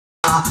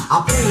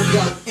I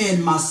pulled up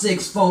in my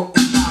 6'4"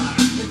 Impala.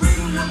 The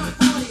river was a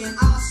party and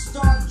I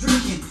start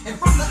drinking. And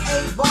from the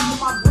 8 ball,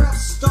 my breath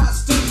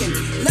starts stinking.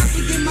 Left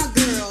to get my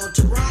girl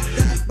to rock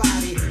that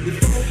body.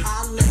 Before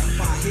I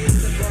left, I hit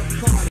the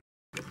buck party.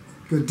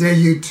 Good day,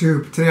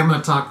 YouTube. Today I'm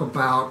going to talk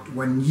about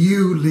when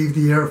you leave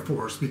the Air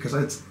Force, because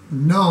it's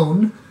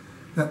known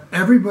that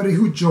everybody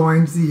who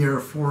joins the Air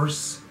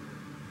Force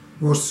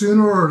will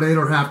sooner or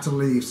later have to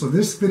leave. So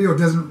this video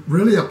doesn't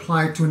really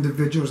apply to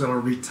individuals that are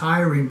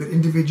retiring, but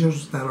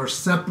individuals that are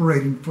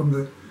separating from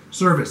the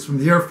service, from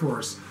the Air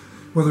Force,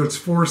 whether it's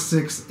 4,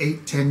 6,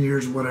 8, 10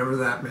 years, whatever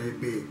that may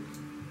be.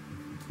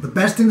 The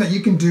best thing that you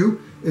can do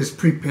is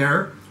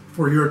prepare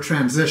for your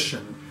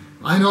transition.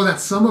 I know that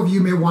some of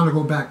you may want to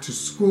go back to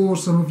school,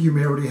 some of you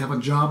may already have a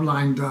job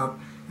lined up,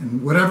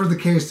 and whatever the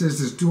case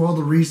is do all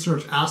the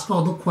research, ask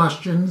all the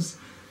questions,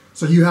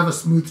 so you have a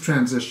smooth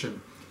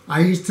transition.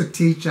 I used to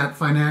teach at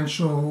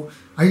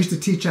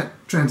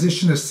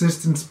Transition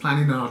Assistance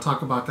Planning, and I'll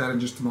talk about that in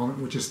just a moment,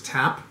 which is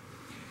TAP.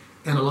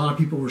 And a lot of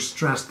people were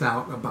stressed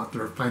out about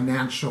their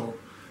financial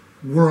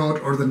world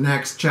or the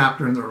next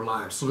chapter in their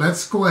lives. So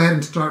let's go ahead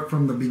and start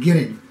from the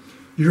beginning.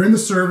 You're in the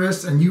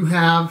service and you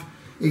have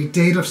a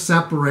date of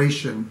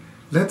separation.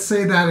 Let's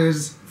say that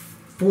is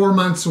 4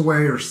 months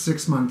away or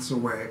 6 months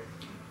away.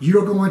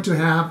 You're going to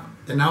have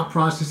an out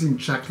processing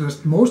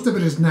checklist. Most of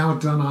it is now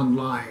done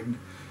online.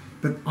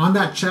 But on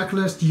that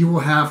checklist, you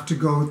will have to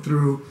go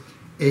through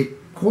a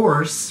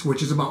course,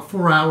 which is about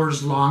 4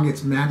 hours long.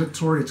 It's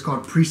mandatory. It's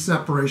called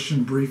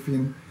Pre-Separation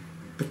Briefing.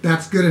 But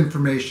that's good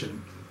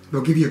information.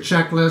 They'll give you a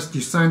checklist.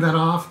 You sign that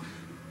off.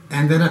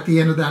 And then at the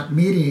end of that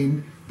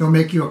meeting, they'll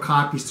make you a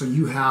copy so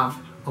you have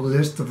a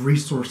list of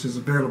resources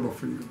available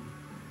for you.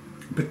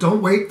 But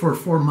don't wait for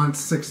 4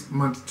 months, 6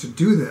 months to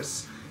do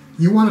this.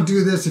 You want to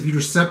do this if you're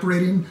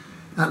separating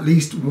at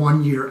least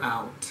 1 year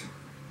out,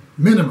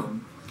 minimum.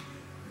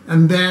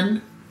 And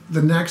then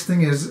the next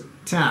thing is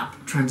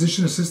TAP,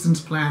 Transition Assistance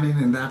Planning,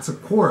 and that's a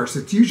course.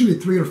 It's usually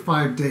 3 or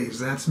 5 days.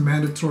 That's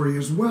mandatory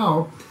as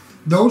well.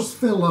 Those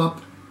fill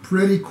up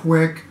pretty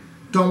quick.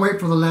 Don't wait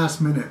for the last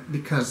minute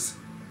because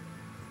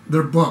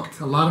they're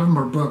booked. A lot of them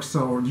are booked,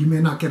 so you may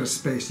not get a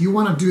space. You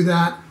want to do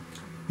that.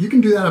 You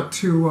can do that up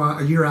to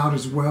a year out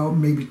as well,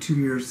 maybe 2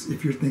 years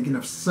if you're thinking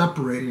of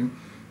separating.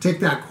 Take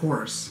that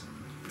course,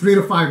 3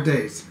 to 5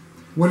 days.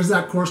 What does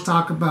that course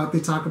talk about? They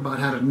talk about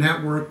how to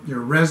network, your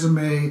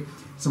resume,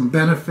 some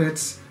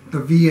benefits, the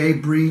VA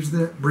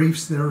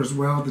briefs there as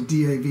well. The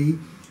DAV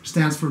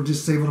stands for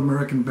Disabled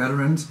American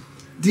Veterans.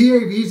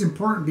 DAV is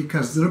important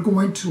because they're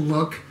going to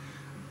look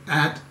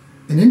at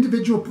an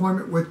individual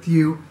appointment with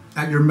you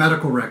at your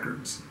medical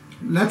records.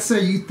 Let's say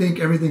you think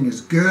everything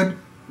is good,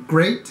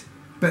 great,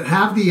 but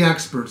have the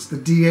experts, the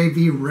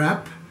DAV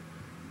rep,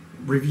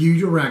 review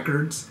your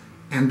records,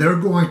 and they're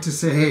going to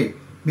say, hey,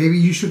 maybe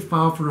you should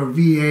file for a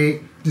VA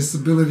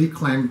disability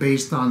claim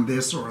based on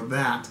this or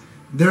that.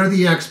 They're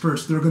the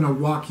experts. They're going to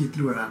walk you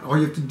through that. All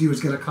you have to do is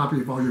get a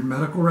copy of all your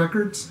medical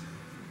records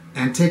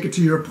and take it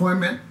to your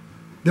appointment.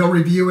 They'll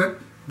review it.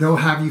 They'll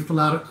have you fill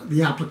out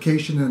the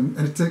application, and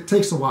it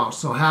takes a while,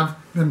 so have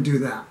them do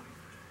that.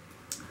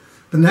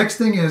 The next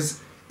thing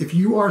is, if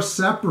you are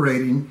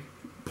separating,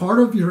 part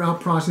of your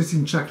out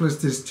processing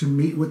checklist is to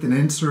meet with an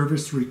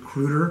in-service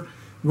recruiter,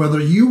 whether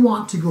you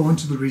want to go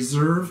into the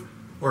reserve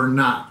or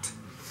not.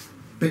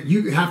 But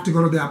you have to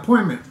go to the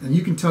appointment, and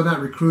you can tell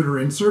that recruiter,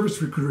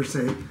 in-service recruiter,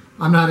 say,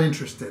 I'm not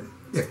interested,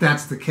 if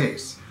that's the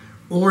case.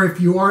 Or if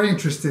you are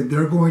interested,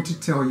 they're going to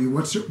tell you,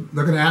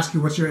 they're going to ask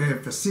you, what's your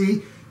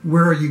AFSC,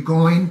 where are you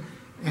going,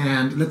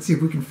 and let's see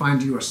if we can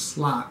find you a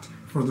slot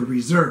for the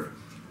reserve.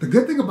 The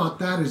good thing about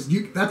that is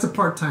that's a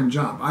part-time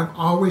job. I've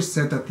always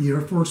said that the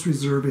Air Force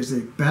Reserve is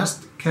a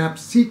best-kept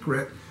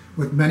secret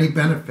with many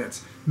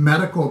benefits,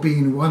 medical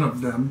being one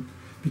of them,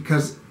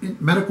 because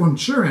medical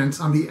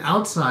insurance on the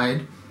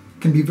outside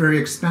can be very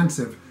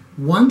expensive.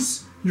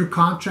 Once your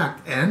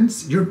contract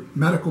ends, your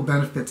medical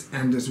benefits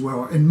end as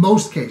well. In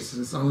most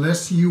cases,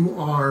 unless you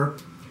are,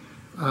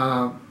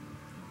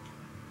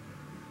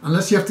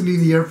 unless you have to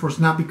leave the Air Force,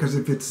 not because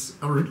if it's,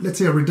 let's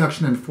say, a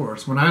reduction in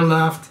force. When I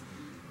left,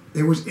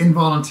 it was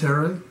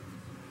involuntary,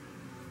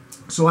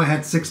 so I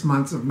had 6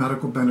 months of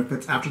medical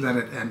benefits. After that,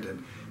 it ended.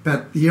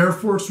 But the Air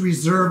Force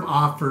Reserve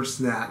offers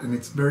that, and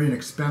it's very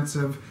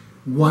inexpensive.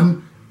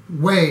 One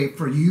way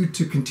for you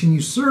to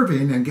continue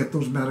serving and get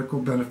those medical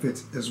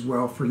benefits as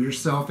well for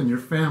yourself and your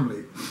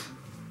family.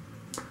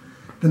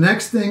 The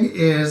next thing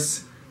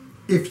is,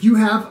 if you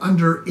have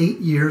under 8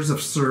 years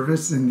of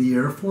service in the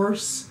Air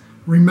Force,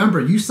 remember,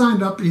 you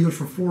signed up either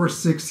for 4 or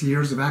 6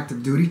 years of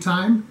active duty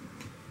time,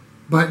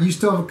 but you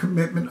still have a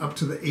commitment up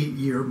to the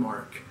 8-year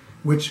mark,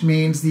 which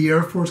means the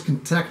Air Force can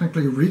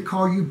technically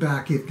recall you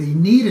back if they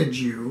needed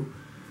you.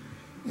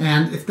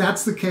 And if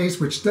that's the case,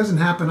 which doesn't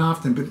happen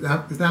often, but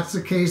if that's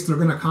the case, they're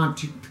going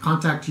to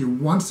contact you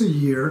once a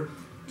year,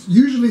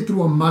 usually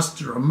through a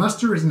muster. A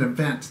muster is an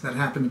event that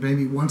happens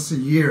maybe once a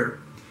year,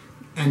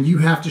 and you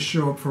have to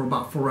show up for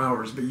about 4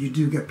 hours, but you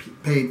do get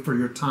paid for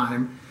your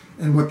time.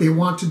 And what they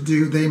want to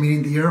do, they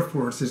meaning the Air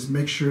Force, is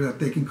make sure that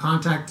they can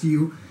contact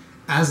you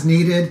as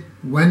needed,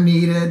 when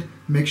needed.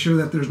 Make sure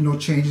that there's no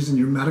changes in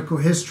your medical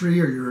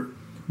history or your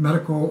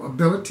medical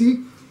ability.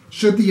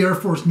 Should the Air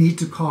Force need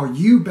to call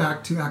you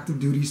back to active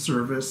duty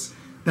service,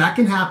 that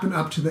can happen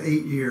up to the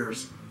 8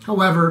 years.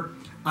 However,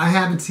 I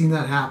haven't seen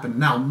that happen.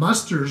 Now,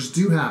 musters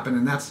do happen,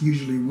 and that's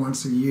usually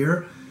once a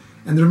year.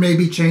 And there may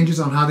be changes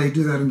on how they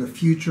do that in the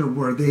future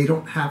where they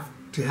don't have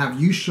to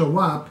have you show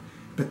up,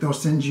 but they'll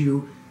send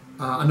you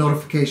a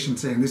notification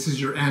saying this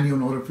is your annual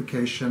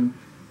notification.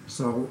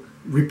 So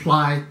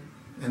reply,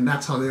 and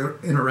that's how they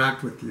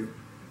interact with you.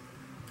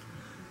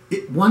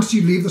 Once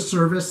you leave the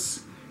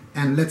service,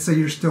 and let's say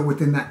you're still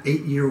within that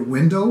 8-year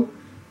window,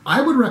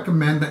 I would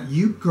recommend that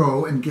you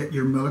go and get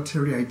your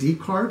military ID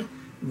card,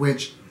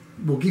 which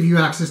will give you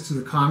access to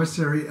the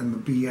commissary and the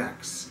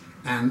BX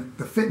and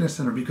the fitness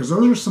center, because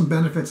those are some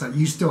benefits that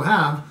you still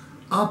have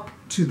up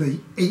to the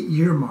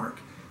 8-year mark.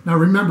 Now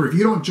remember, if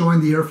you don't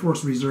join the Air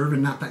Force Reserve,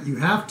 and not that you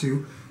have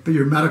to, but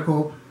your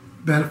medical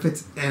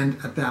benefits end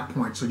at that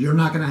point. So you're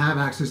not going to have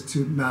access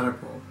to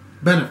medical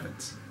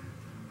benefits.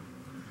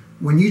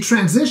 When you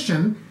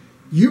transition,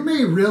 you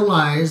may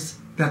realize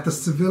that the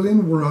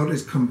civilian world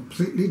is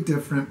completely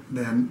different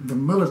than the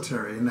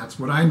military, and that's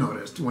what I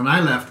noticed when I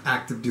left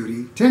active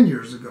duty 10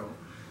 years ago.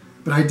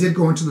 But I did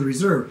go into the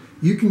reserve.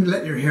 You can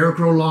let your hair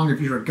grow long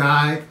if you're a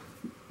guy,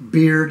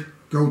 beard,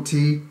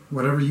 goatee,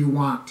 whatever you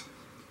want.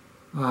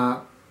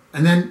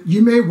 And then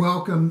you may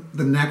welcome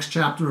the next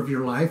chapter of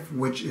your life,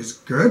 which is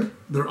good.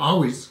 They're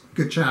always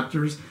good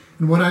chapters.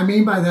 And what I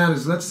mean by that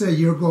is, let's say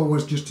your goal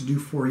was just to do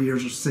 4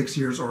 years or 6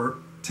 years or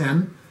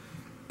 10,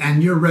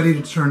 and you're ready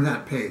to turn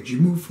that page.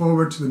 You move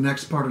forward to the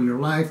next part of your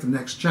life, the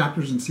next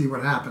chapters, and see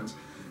what happens.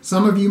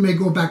 Some of you may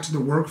go back to the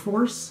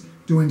workforce,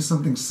 doing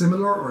something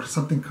similar or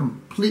something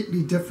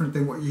completely different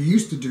than what you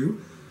used to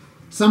do.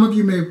 Some of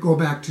you may go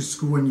back to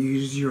school and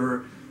use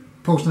your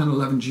post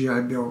 9/11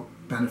 GI Bill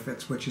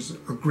benefits, which is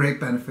a great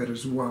benefit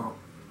as well.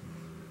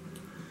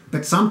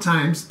 But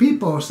sometimes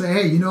people say,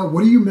 hey, you know,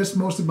 what do you miss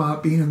most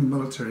about being in the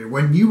military,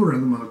 when you were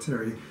in the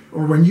military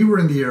or when you were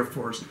in the Air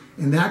Force?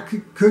 And that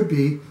could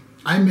be,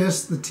 I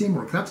miss the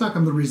teamwork. That's how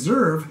come the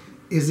reserve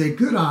is a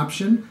good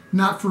option,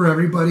 not for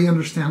everybody,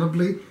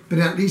 understandably, but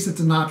at least it's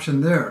an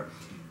option there.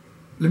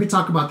 Let me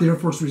talk about the Air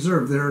Force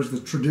Reserve. There's the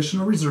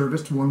traditional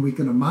reservist, 1 week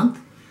in a month.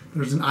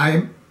 There's an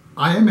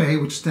IMA,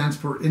 which stands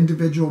for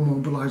Individual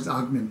Mobilized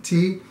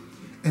Augmentee,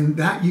 and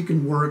that you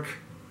can work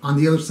on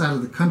the other side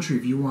of the country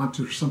if you want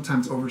to,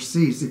 sometimes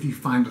overseas if you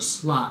find a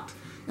slot,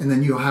 and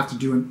then you'll have to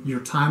do your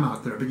time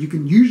out there. But you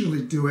can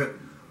usually do it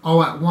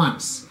all at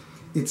once.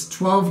 It's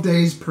 12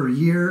 days per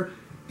year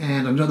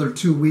and another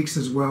 2 weeks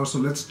as well, so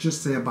let's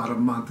just say about a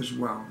month as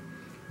well.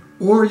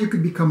 Or you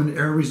could become an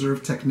Air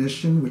Reserve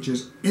Technician, which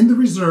is in the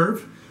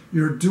reserve.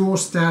 You're dual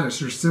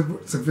status. You're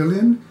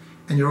civilian,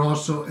 and you're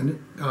also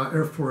an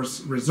Air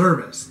Force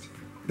reservist.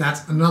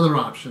 That's another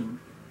option.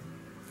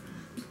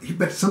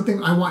 But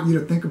something I want you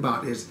to think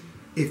about is,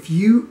 if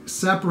you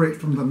separate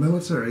from the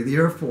military, the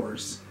Air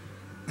Force,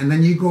 and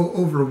then you go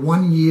over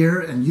 1 year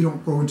and you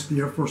don't go into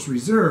the Air Force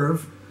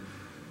Reserve,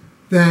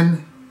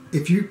 then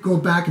if you go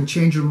back and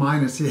change your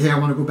mind and say, hey, I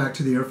want to go back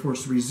to the Air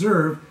Force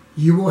Reserve,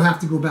 you will have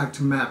to go back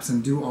to MEPS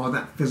and do all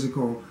that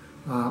physical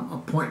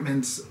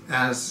appointments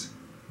as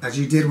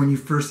you did when you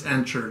first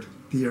entered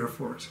the Air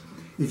Force.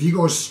 If you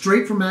go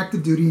straight from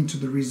active duty into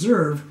the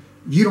reserve,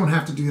 you don't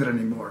have to do that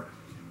anymore.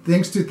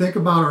 Things to think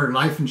about are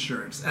life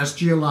insurance.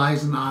 SGLI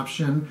is an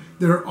option.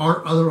 There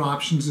are other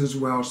options as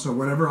well. So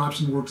whatever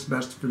option works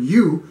best for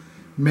you,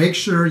 make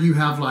sure you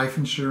have life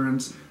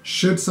insurance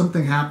should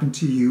something happen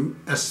to you,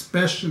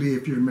 especially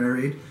if you're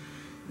married.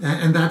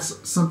 And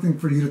that's something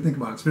for you to think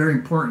about. It's very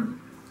important.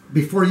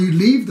 Before you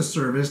leave the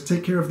service,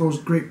 take care of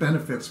those great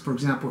benefits. For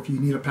example, if you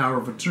need a power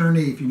of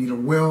attorney, if you need a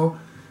will,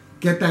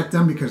 get that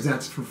done because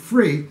that's for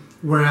free.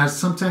 Whereas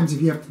sometimes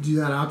if you have to do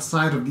that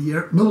outside of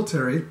the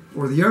military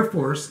or the Air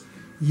Force,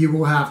 you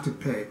will have to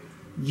pay.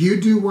 You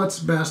do what's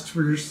best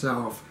for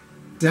yourself.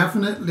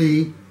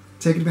 Definitely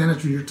take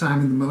advantage of your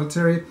time in the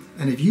military.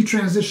 And if you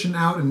transition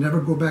out and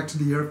never go back to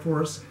the Air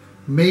Force,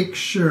 make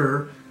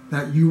sure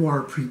that you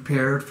are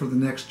prepared for the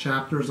next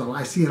chapters.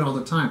 I see it all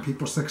the time.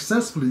 People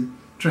successfully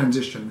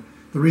transition.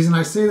 The reason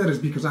I say that is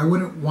because I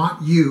wouldn't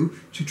want you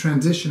to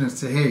transition and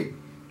say, hey,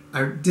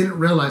 I didn't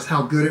realize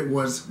how good it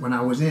was when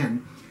I was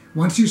in.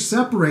 Once you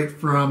separate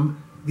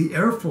from the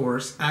Air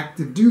Force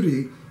active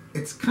duty,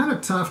 it's kind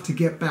of tough to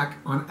get back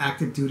on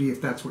active duty if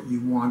that's what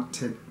you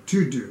wanted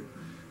to do.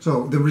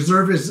 So the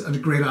reserve is a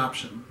great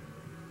option.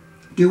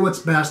 Do what's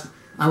best.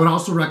 I would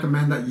also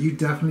recommend that you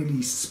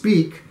definitely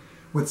speak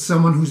with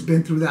someone who's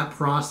been through that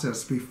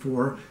process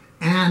before,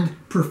 and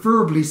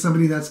preferably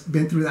somebody that's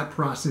been through that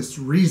process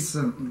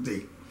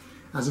recently,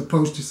 as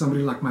opposed to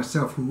somebody like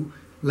myself who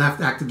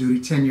left active duty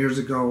 10 years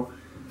ago.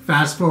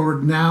 Fast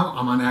forward now,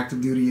 I'm on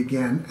active duty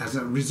again as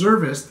a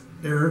reservist,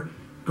 Air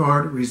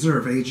Guard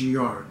Reserve,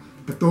 AGR.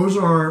 But those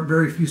are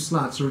very few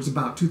slots, so it's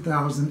about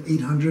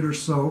 2,800 or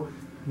so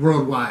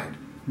worldwide.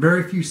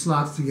 Very few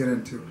slots to get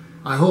into.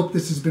 I hope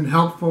this has been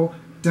helpful.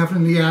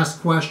 Definitely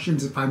ask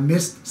questions. If I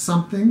missed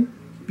something,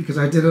 because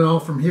I did it all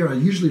from here. I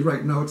usually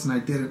write notes, and I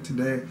did it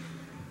today.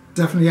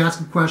 Definitely ask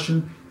a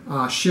question,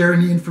 share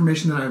any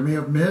information that I may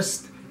have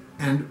missed,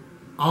 and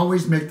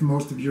always make the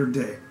most of your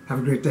day. Have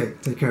a great day.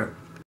 Take care.